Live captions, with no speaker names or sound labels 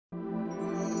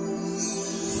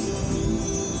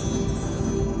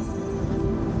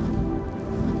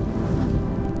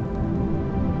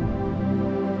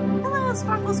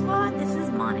Cool Squad, this is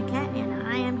Monica, and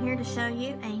I am here to show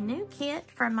you a new kit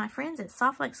from my friends at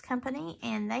Softlex Company,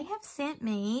 and they have sent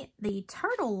me the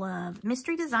Turtle Love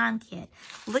Mystery Design Kit.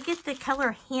 Look at the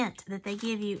color hint that they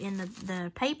give you in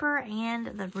the paper and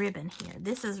the ribbon here.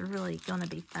 This is really going to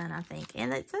be fun, I think,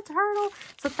 and it's a turtle,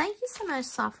 so thank you so much,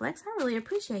 Softlex. I really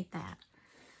appreciate that.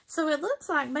 So it looks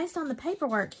like, based on the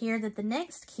paperwork here, that the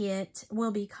next kit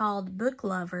will be called Book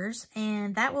Lovers,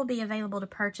 and that will be available to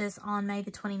purchase on May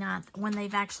the 29th when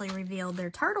they've actually revealed their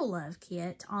Turtle Love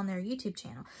kit on their YouTube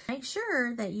channel. Make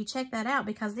sure that you check that out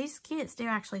because these kits do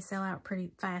actually sell out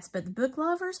pretty fast, but the Book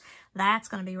Lovers, that's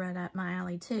going to be right up my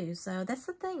alley too. So that's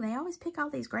the thing. They always pick all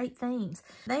these great themes.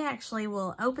 They actually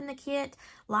will open the kit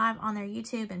live on their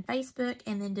YouTube and Facebook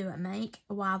and then do a make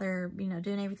while they're,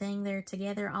 doing everything there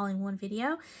together all in one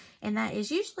video. And that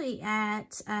is usually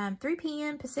at 3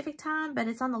 p.m. Pacific time, but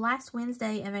it's on the last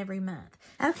Wednesday of every month.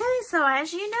 Okay, so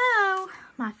as you know,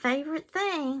 my favorite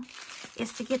thing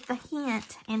is to get the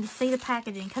hint and to see the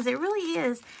packaging, because it really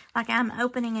is like I'm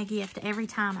opening a gift every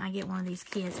time I get one of these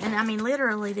kits. And I mean,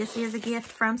 literally, this is a gift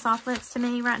from Softlex to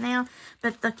me right now.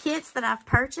 But the kits that I've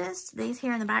purchased, these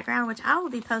here in the background, which I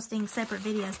will be posting separate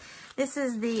videos. This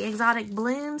is the Exotic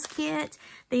Blooms kit.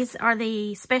 These are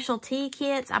the specialty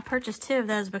kits. I purchased 2 of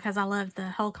those because I love the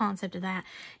whole concept of that.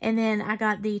 And then I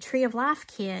got the Tree of Life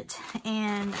kit.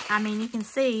 And I mean, you can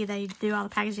see they do all the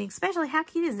packaging, especially how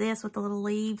cute is this with the little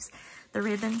leaves, the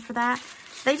ribbon for that.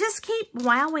 They just keep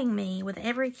wowing me with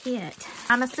every kit.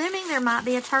 I'm assuming there might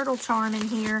be a turtle charm in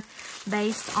here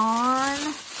based on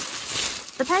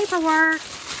the paperwork.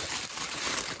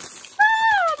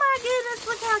 Oh my goodness,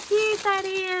 look how cute that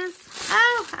is.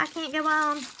 Oh, I can't go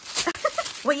on.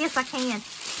 Well, yes, I can,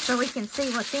 so we can see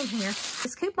what's in here.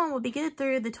 This coupon will be good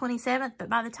through the 27th, but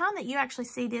by the time that you actually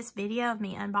see this video of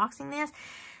me unboxing this,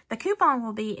 the coupon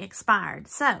will be expired.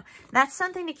 So that's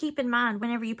something to keep in mind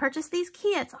whenever you purchase these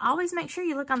kits. Always make sure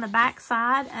you look on the back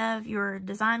side of your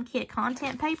design kit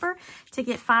content paper to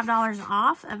get $5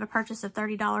 off of a purchase of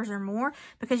 $30 or more,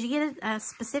 because you get a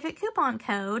specific coupon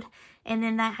code, and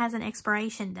then that has an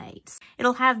expiration date.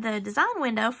 It'll have the design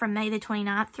window from May the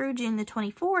 29th through June the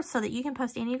 24th so that you can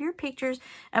post any of your pictures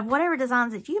of whatever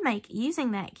designs that you make using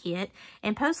that kit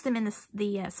and post them in the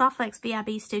Softlex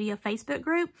VIB Studio Facebook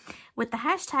group with the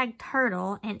hashtag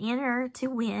turtle and enter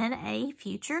to win a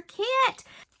future kit.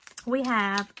 We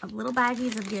have little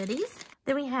baggies of goodies.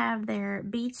 Then we have their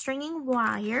bead stringing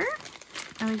wire.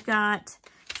 And we've got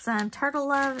some Turtle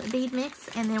Love bead mix,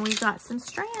 and then we've got some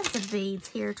strands of beads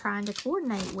here trying to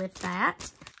coordinate with that.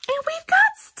 And we've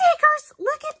got stickers!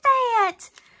 Look at that!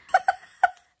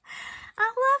 I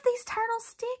love these turtle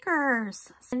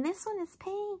stickers. And this one is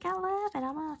pink. I love it.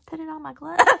 I'm going to put it on my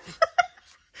glove.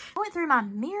 I went through my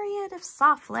myriad of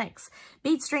Softlex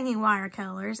bead stringing wire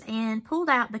colors and pulled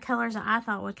out the colors that I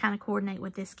thought would kind of coordinate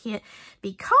with this kit,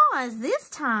 because this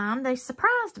time they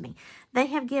surprised me. They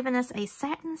have given us a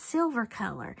satin silver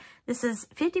color. This is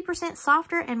 50%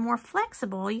 softer and more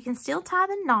flexible. You can still tie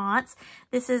the knots.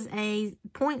 This is a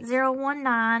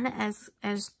 0.019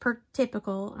 as per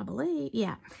typical, I believe.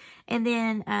 Yeah. And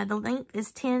then the length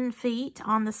is 10 feet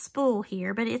on the spool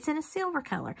here, but it's in a silver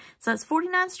color. So it's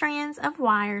 49 strands of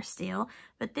wire still,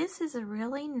 but this is a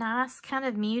really nice kind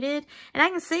of muted. And I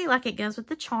can see like it goes with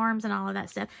the charms and all of that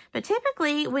stuff. But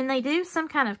typically when they do some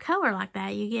kind of color like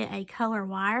that, you get a color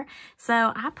wire.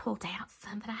 So I pulled out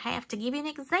some that I have to give you an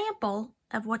example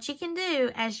of what you can do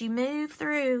as you move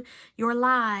through your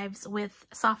lives with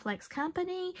Softlex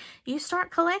Company. You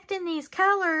start collecting these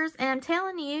colors, and I'm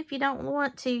telling you, if you don't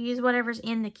want to use whatever's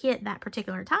in the kit that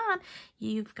particular time,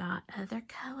 you've got other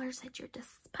colors at your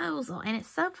disposal. And it's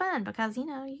so fun because, you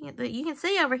can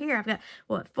see over here, I've got,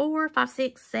 what, 4, 5,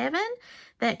 6, 7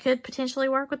 that could potentially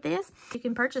work with this. You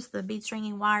can purchase the bead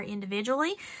stringing wire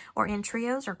individually or in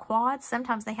trios or quads.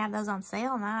 Sometimes they have those on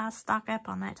sale, and I stock up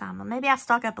on that time. Well, maybe I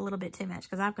stock up a little bit too much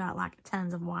because I've got like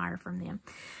tons of wire from them.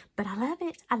 But I love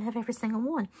it. I love every single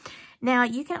one. Now,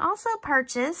 you can also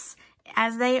purchase,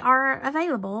 as they are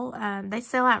available, they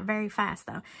sell out very fast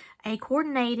though, a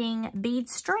coordinating bead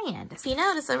strand. So you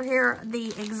notice over here, the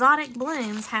Exotic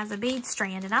Blooms has a bead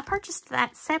strand, and I purchased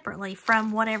that separately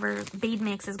from whatever bead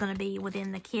mix is going to be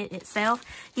within the kit itself.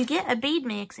 You get a bead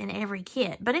mix in every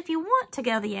kit, but if you want to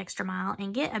go the extra mile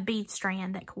and get a bead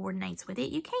strand that coordinates with it,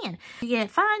 you can. You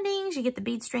get findings, you get the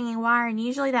bead stringing wire, and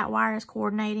usually that wire is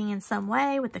coordinating in some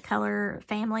way with the color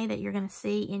family that you're going to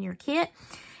see in your kit.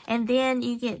 And then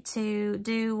you get to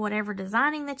do whatever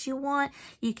designing that you want.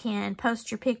 You can post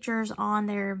your pictures on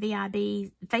their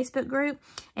VIB Facebook group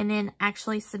and then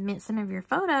actually submit some of your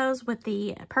photos with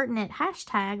the pertinent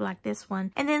hashtag like this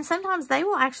one. And then sometimes they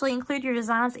will actually include your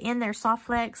designs in their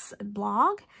Softflex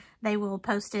blog. They will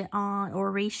post it on or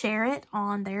reshare it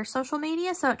on their social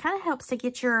media. So it kind of helps to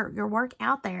get your work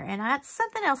out there. And that's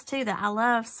something else too that I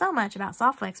love so much about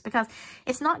Softflex, because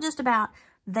it's not just about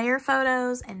their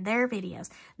photos and their videos.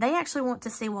 They actually want to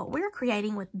see what we're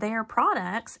creating with their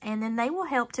products, and then they will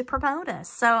help to promote us.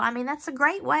 So, I mean, that's a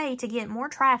great way to get more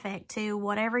traffic to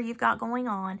whatever you've got going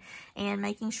on, and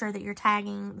making sure that you're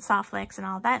tagging Softflex and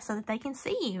all that so that they can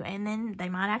see you, and then they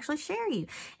might actually share you.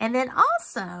 And then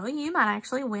also, you might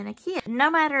actually win a kit.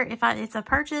 No matter if it's a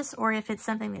purchase or if it's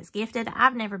something that's gifted,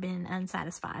 I've never been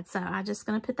unsatisfied. So, I'm just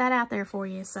going to put that out there for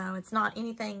you. So, it's not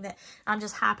anything that I'm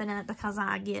just hyping up because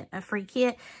I get a free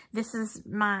kit. This is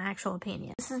my actual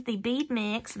opinion. This is the bead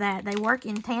mix that they work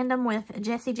in tandem with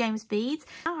Jesse James beads.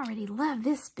 I already love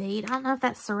this bead. I don't know if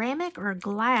that's ceramic or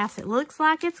glass. It looks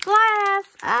like it's glass.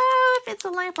 Oh, if it's a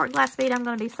lamp or glass bead, I'm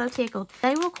going to be so tickled.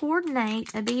 They will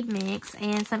coordinate a bead mix,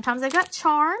 and sometimes they've got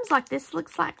charms. Like this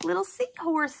looks like little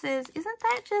seahorses. Isn't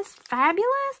that just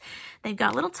fabulous? They've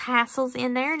got little tassels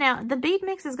in there. Now, the bead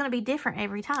mix is going to be different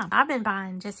every time. I've been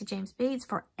buying Jesse James beads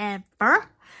forever.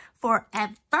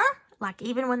 Like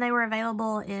even when they were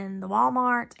available in the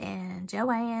Walmart and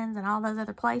Joann's and all those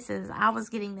other places, I was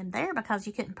getting them there because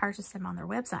you couldn't purchase them on their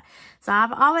website. So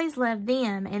I've always loved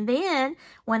them. And then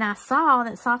when I saw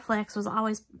that Softflex was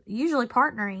always usually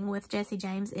partnering with Jesse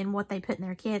James in what they put in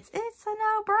their kits, it's a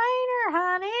no-brainer,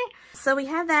 honey. So we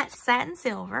have that satin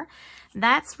silver.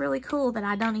 That's really cool that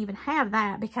I don't even have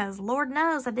that, because Lord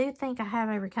knows I do think I have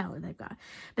every color they've got.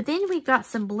 But then we've got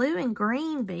some blue and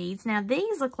green beads. Now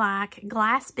these look like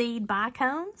glass bead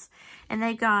bicones, and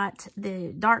they've got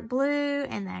the dark blue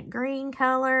and that green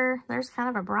color. There's kind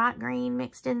of a bright green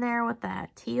mixed in there with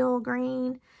that teal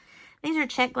green. These are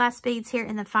check glass beads here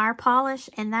in the fire polish,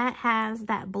 and that has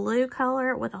that blue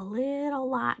color with a little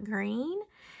light green.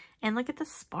 And look at the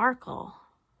sparkle.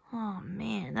 Oh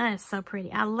man, that is so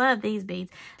pretty. I love these beads.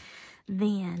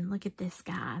 Then look at this,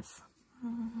 guys.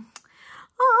 Oh,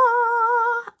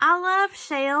 I love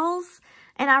shells,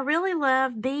 and I really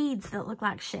love beads that look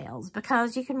like shells,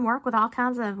 because you can work with all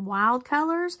kinds of wild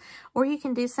colors, or you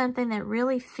can do something that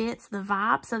really fits the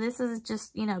vibe. So this is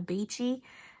just, you know, beachy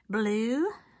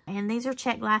blue, and these are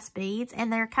check glass beads,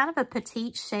 and they're kind of a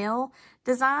petite shell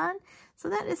design. So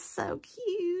that is so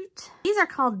cute. These are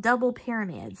called double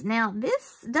pyramids. Now,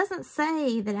 this doesn't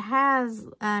say that it has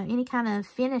any kind of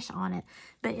finish on it,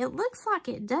 but it looks like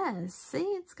it does. See,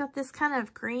 it's got this kind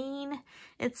of green.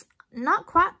 It's not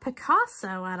quite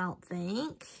Picasso, I don't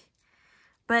think,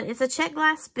 but it's a check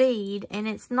glass bead, and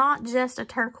it's not just a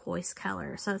turquoise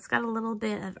color. So it's got a little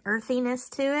bit of earthiness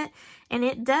to it, and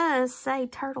it does say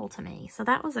turtle to me. So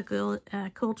that was a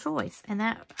cool choice, and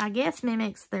that, I guess,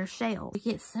 mimics their shell. We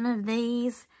get some of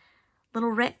these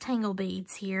little rectangle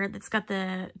beads here that's got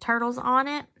the turtles on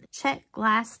it. Check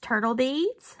glass turtle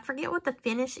beads. I forget what the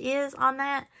finish is on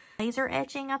that. Laser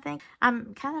etching, I think.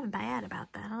 I'm kind of bad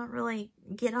about that. I don't really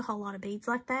get a whole lot of beads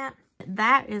like that.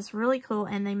 That is really cool,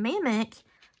 and they mimic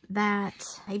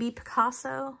that maybe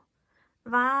Picasso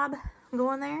vibe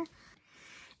going there.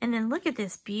 And then look at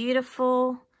this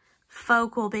beautiful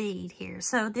focal bead here.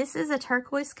 So this is a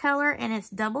turquoise color, and it's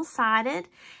double-sided,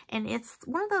 and it's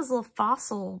one of those little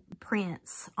fossil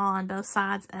prints on both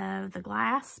sides of the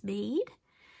glass bead.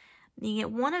 You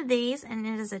get one of these, and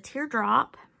it is a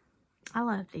teardrop. I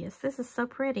love this. This is so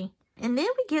pretty. And then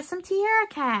we get some tiara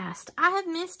cast. I have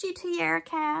missed you, tiara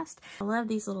cast. I love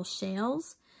these little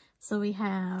shells. So we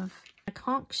have a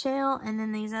conch shell, and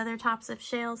then these other types of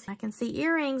shells. I can see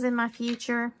earrings in my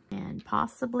future, and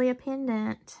possibly a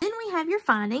pendant. Then we have your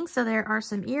findings. So there are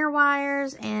some ear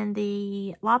wires and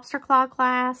the lobster claw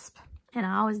clasp. And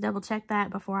I always double check that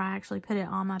before I actually put it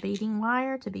on my beading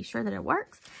wire to be sure that it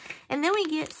works. And then we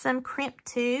get some crimp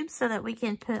tubes so that we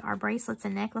can put our bracelets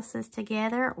and necklaces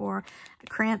together, or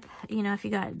crimp, you know, if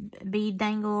you got bead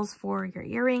dangles for your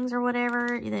earrings or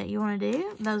whatever that you want to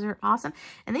do. Those are awesome.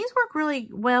 And these work really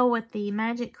well with the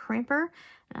magic crimper.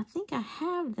 And I think I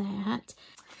have that.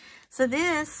 So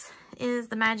this is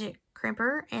the magic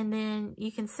crimper, and then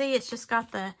you can see it's just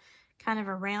got the kind of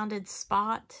a rounded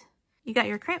spot. You got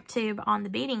your crimp tube on the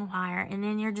beading wire, and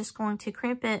then you're just going to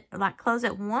crimp it, like close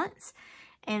it once,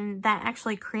 and that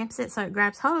actually crimps it so it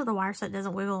grabs hold of the wire so it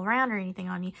doesn't wiggle around or anything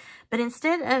on you. But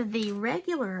instead of the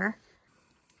regular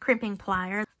crimping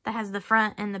plier that has the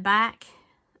front and the back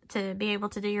to be able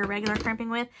to do your regular crimping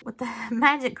with. With the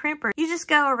magic crimper, you just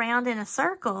go around in a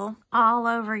circle all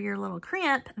over your little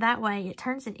crimp. That way it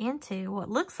turns it into what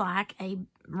looks like a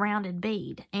rounded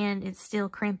bead, and it's still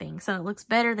crimping. So it looks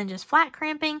better than just flat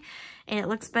crimping. It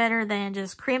looks better than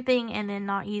just crimping and then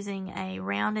not using a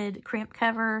rounded crimp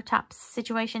cover type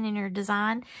situation in your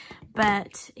design.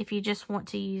 But if you just want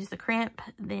to use the crimp,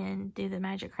 then do the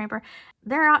magic crimper.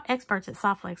 They're experts at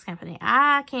Softflex Company.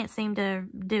 I can't seem to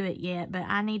do it yet, but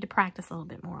I need to practice a little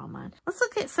bit more on mine. Let's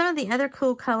look at some of the other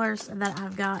cool colors that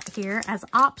I've got here as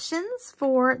options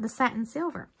for the satin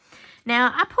silver.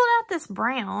 Now, I pulled out this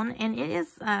brown, and it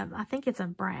is, I think it's a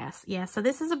brass. Yeah, so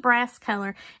this is a brass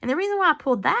color. And the reason why I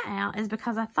pulled that out is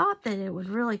because I thought that it would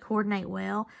really coordinate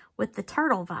well with the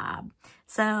turtle vibe.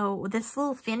 So this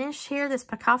little finish here, this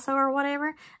Picasso or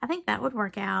whatever, I think that would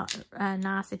work out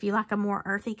nice if you like a more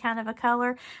earthy kind of a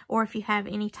color, or if you have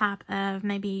any type of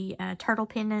maybe turtle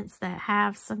pendants that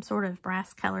have some sort of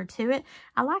brass color to it.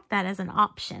 I like that as an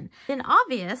option. Then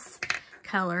obvious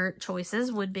color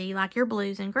choices would be like your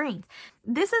blues and greens.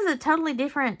 This is a totally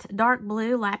different dark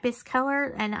blue lapis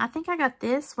color, and I think I got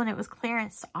this when it was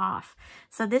clearance off.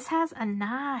 So this has a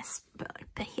nice,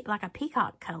 like a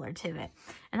peacock color to it.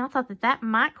 And I thought that that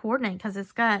might coordinate because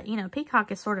it's got, you know,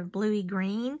 peacock is sort of bluey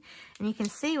green. And you can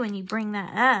see when you bring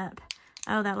that up,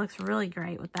 oh, that looks really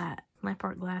great with that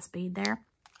leopard glass bead there.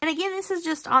 And again, this is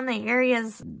just on the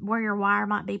areas where your wire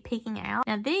might be peeking out.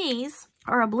 Now these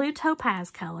are a blue topaz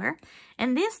color,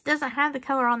 and this doesn't have the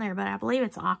color on there, but I believe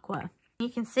it's aqua. You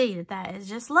can see that that is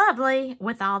just lovely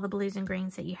with all the blues and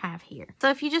greens that you have here. So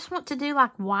if you just want to do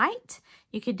like white,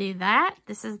 you could do that.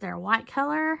 This is their white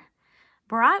color,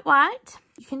 bright white.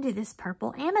 You can do this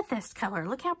purple amethyst color.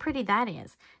 Look how pretty that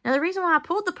is. Now, the reason why I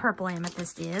pulled the purple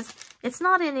amethyst is it's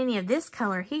not in any of this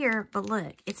color here, but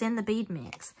look, it's in the bead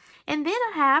mix. And then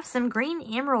I have some green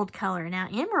emerald color. Now,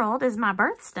 emerald is my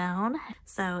birthstone,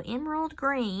 so emerald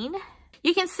green.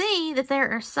 You can see that there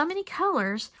are so many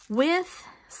colors with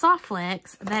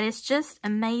Softflex that it's just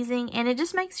amazing, and it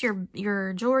just makes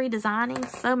your jewelry designing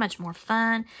so much more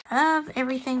fun. Of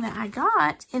everything that I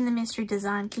got in the mystery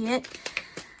design kit,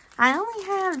 I only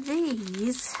have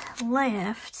these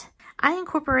left. I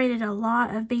incorporated a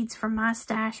lot of beads from my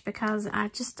stash because I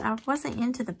wasn't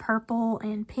into the purple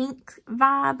and pink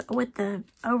vibe with the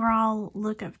overall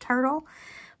look of turtle.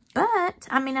 But,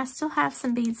 I mean, I still have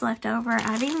some beads left over.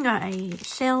 I've even got a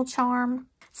shell charm,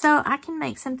 so I can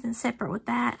make something separate with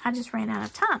that. I just ran out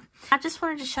of time. I just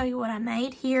wanted to show you what I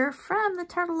made here from the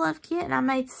Turtle Love kit, and I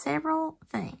made several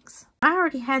things. I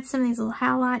already had some of these little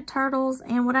howlite turtles,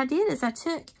 and what I did is I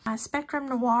took Spectrum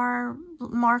Noir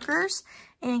markers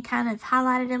and kind of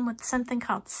highlighted them with something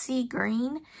called sea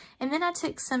green. And then I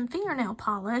took some fingernail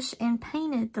polish and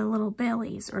painted the little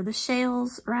bellies, or the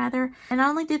shells rather. And I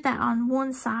only did that on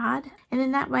one side. And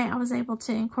then that way I was able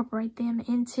to incorporate them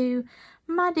into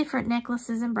my different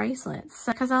necklaces and bracelets.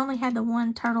 Because I only had the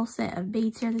one turtle set of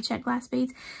beads here, the check glass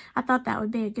beads, I thought that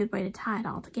would be a good way to tie it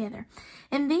all together.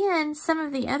 And then some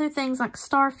of the other things like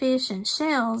starfish and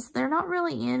shells, they're not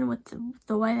really in with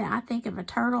the way that I think of a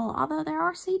turtle, although there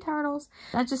are sea turtles.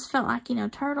 I just felt like, you know,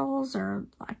 turtles are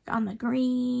like on the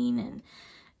green and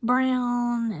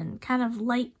brown and kind of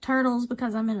lake turtles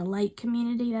because I'm in a lake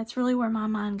community. That's really where my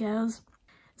mind goes.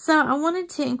 So I wanted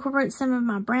to incorporate some of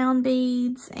my brown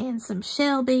beads and some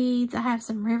shell beads. I have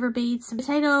some river beads, some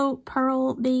potato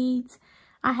pearl beads.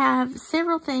 I have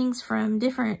several things from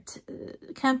different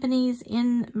companies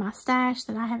in my stash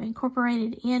that I have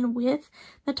incorporated in with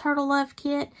the Turtle Love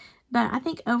kit. But I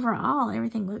think overall,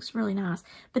 everything looks really nice.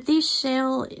 But these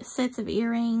shell sets of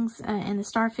earrings and the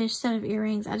starfish set of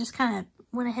earrings, I just kind of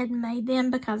went ahead and made them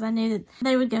because I knew that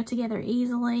they would go together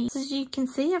easily. So as you can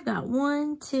see, I've got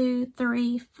 1, 2,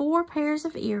 3, 4 pairs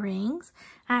of earrings.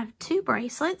 I have 2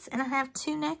 bracelets and I have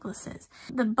 2 necklaces.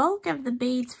 The bulk of the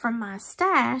beads from my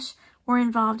stash were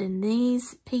involved in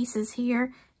these pieces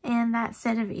here and that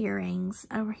set of earrings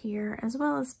over here, as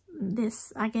well as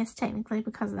this, I guess technically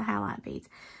because of the highlight beads.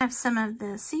 I have some of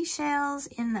the seashells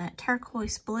in the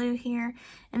turquoise blue here,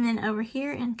 and then over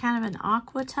here in kind of an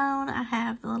aqua tone, I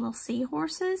have the little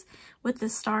seahorses with the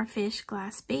starfish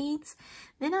glass beads.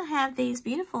 Then I have these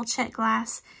beautiful check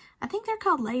glass, I think they're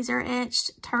called laser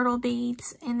etched turtle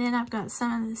beads. And then I've got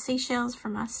some of the seashells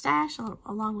from my stash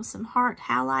along with some heart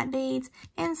howlite beads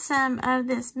and some of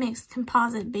this mixed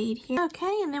composite bead here.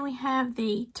 Okay, and then we have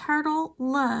the Turtle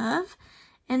Love.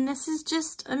 And this is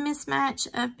just a mismatch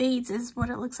of beads is what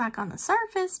it looks like on the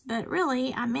surface, but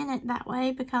really I meant it that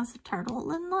way because of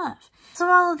turtle and love. So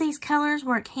all of these colors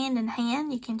work hand in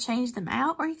hand. You can change them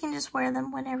out, or you can just wear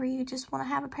them whenever you just want to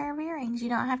have a pair of earrings. You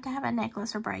don't have to have a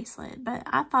necklace or bracelet, but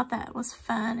I thought that was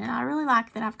fun, and I really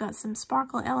like that I've got some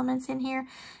sparkle elements in here,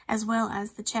 as well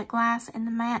as the check glass and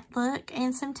the matte look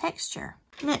and some texture.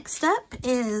 Next up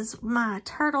is my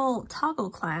turtle toggle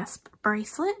clasp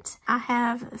bracelet. I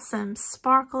have some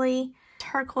sparkly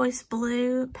turquoise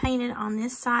blue painted on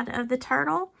this side of the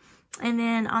turtle. And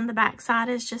then on the back side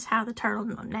is just how the turtle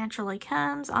naturally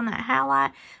comes on that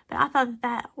highlight. But I thought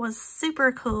that was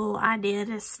super cool idea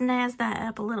to snazz that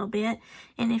up a little bit.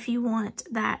 And if you want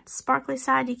that sparkly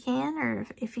side, you can. Or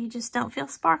if you just don't feel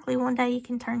sparkly one day, you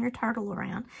can turn your turtle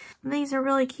around. These are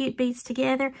really cute beads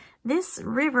together. This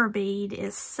river bead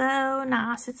is so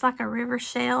nice. It's like a river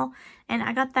shell. And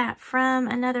I got that from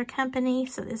another company.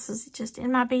 So this is just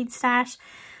in my bead stash.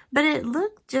 But it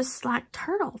looked just like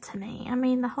turtle to me. I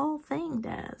mean, the whole thing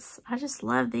does. I just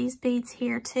love these beads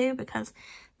here too because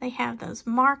they have those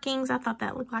markings. I thought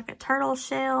that looked like a turtle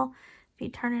shell if you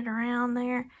turn it around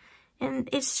there. And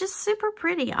it's just super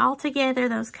pretty. All together,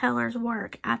 those colors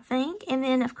work, I think. And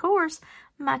then, of course,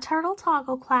 my turtle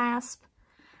toggle clasp.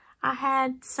 I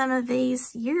had some of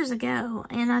these years ago,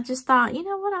 and I just thought, you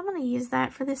know what, I'm going to use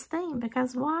that for this theme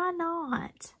because why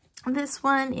not? This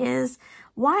one is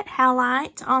white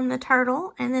highlight on the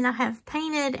turtle, and then I have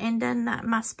painted and done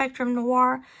my Spectrum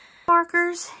Noir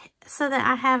markers so that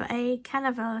I have a kind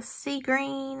of a sea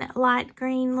green, light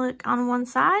green look on one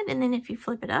side, and then if you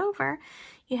flip it over,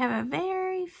 you have a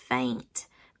very faint,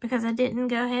 because I didn't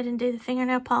go ahead and do the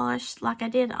fingernail polish like I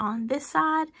did on this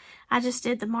side. I just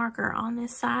did the marker on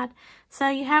this side. So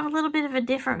you have a little bit of a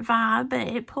different vibe, but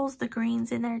it pulls the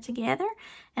greens in there together.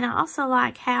 And I also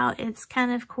like how it's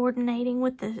kind of coordinating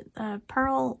with the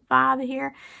pearl vibe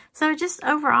here. So it just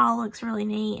overall looks really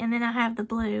neat. And then I have the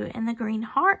blue and the green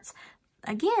hearts,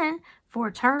 again, for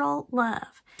turtle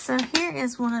love. So here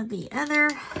is one of the other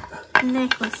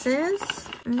necklaces.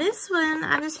 This one,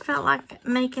 I just felt like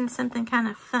making something kind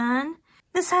of fun.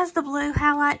 This has the blue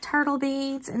highlight turtle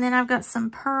beads, and then I've got some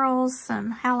pearls,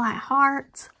 some highlight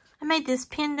hearts. I made this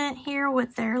pendant here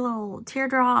with their little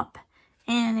teardrop,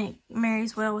 and it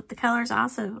marries well with the colors. I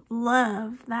also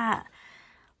love that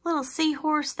little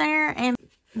seahorse there, and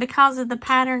because of the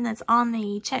pattern that's on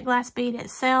the check glass bead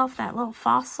itself, that little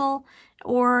fossil,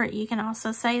 or you can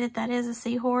also say that that is a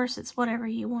seahorse. It's whatever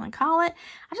you want to call it.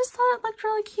 I just thought it looked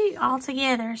really cute all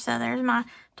together. So there's my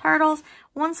turtles.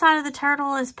 One side of the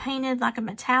turtle is painted like a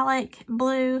metallic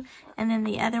blue, and then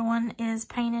the other one is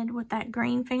painted with that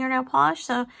green fingernail polish.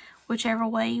 So whichever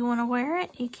way you want to wear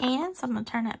it, you can. So I'm going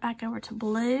to turn that back over to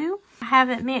blue. I have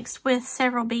it mixed with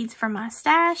several beads from my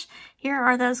stash. Here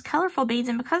are those colorful beads,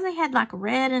 and because they had like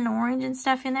red and orange and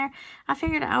stuff in there, I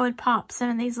figured I would pop some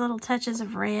of these little touches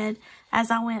of red as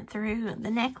I went through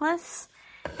the necklace.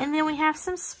 And then we have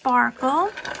some sparkle.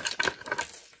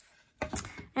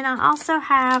 And I also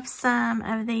have some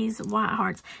of these white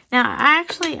hearts. Now,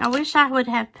 I wish I would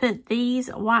have put these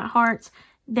white hearts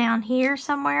down here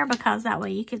somewhere, because that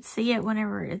way you could see it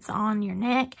whenever it's on your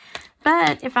neck.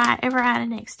 But if I ever add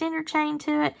an extender chain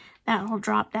to it, that will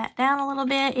drop that down a little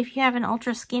bit. If you have an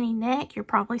ultra skinny neck, you're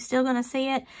probably still going to see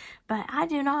it, but I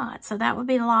do not. So that would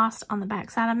be lost on the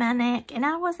back side of my neck. And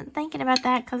I wasn't thinking about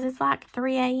that because it's like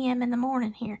 3 a.m. in the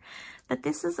morning here. But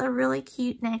this is a really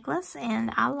cute necklace,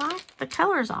 and I like the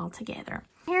colors all together.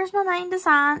 Here's my main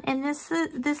design, and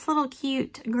this little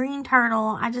cute green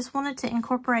turtle, I just wanted to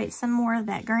incorporate some more of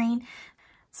that green.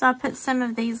 So I put some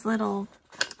of these little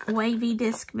wavy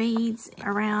disc beads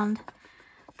around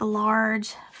the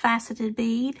large faceted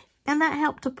bead, and that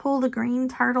helped to pull the green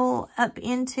turtle up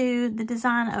into the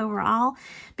design overall.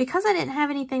 Because I didn't have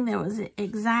anything that was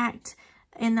exact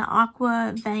in the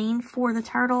aqua vein for the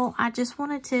turtle, I just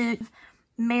wanted to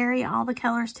marry all the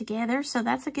colors together. So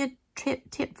that's a good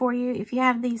tip for you if you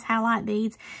have these highlight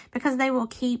beads, because they will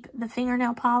keep the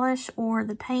fingernail polish or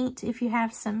the paint. If you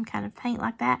have some kind of paint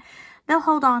like that, they'll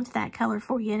hold on to that color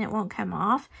for you and it won't come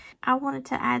off. I wanted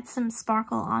to add some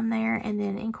sparkle on there and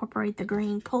then incorporate the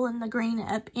green, pulling the green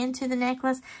up into the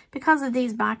necklace because of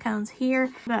these bicones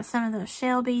here. Got some of those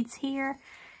shell beads here,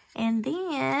 and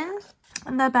then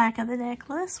the back of the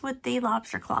necklace with the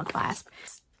lobster claw clasp.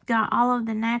 Got all of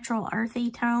the natural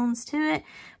earthy tones to it,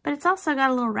 but it's also got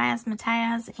a little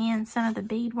razzmatazz and some of the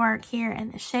beadwork here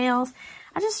and the shells.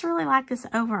 I just really like this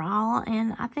overall,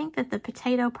 and I think that the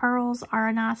potato pearls are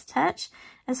a nice touch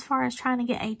as far as trying to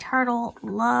get a turtle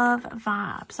love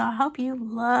vibe. So I hope you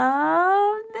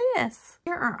love this.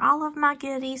 Here are all of my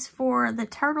goodies for the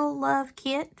Turtle Love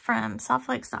Kit from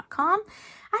softflex.com.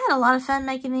 I had a lot of fun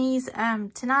making these.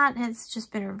 Tonight has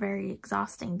just been a very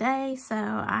exhausting day, so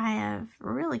I have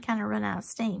really kind of run out of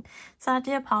steam. So I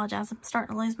do apologize. I'm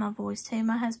starting to lose my voice too.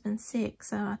 My husband's sick,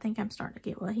 so I think I'm starting to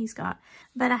get what he's got.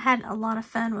 But I had a lot of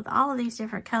fun with all of these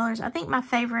different colors. I think my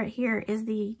favorite here is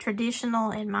the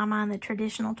traditional, in my mind, the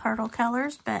traditional turtle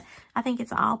colors, but I think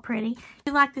it's all pretty. If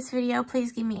you like this video,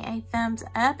 please give me a thumbs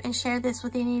up and share this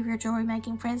with any of your jewelry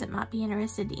making friends that might be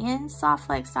interested in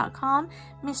softflex.com,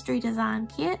 mystery design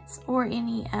kits, or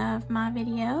any of my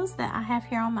videos that I have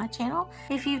here on my channel.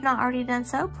 If you've not already done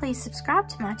so, please subscribe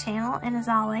to my channel. And as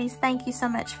always, thank you so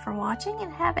much for watching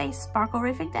and have a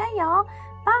sparkle-rific day, y'all.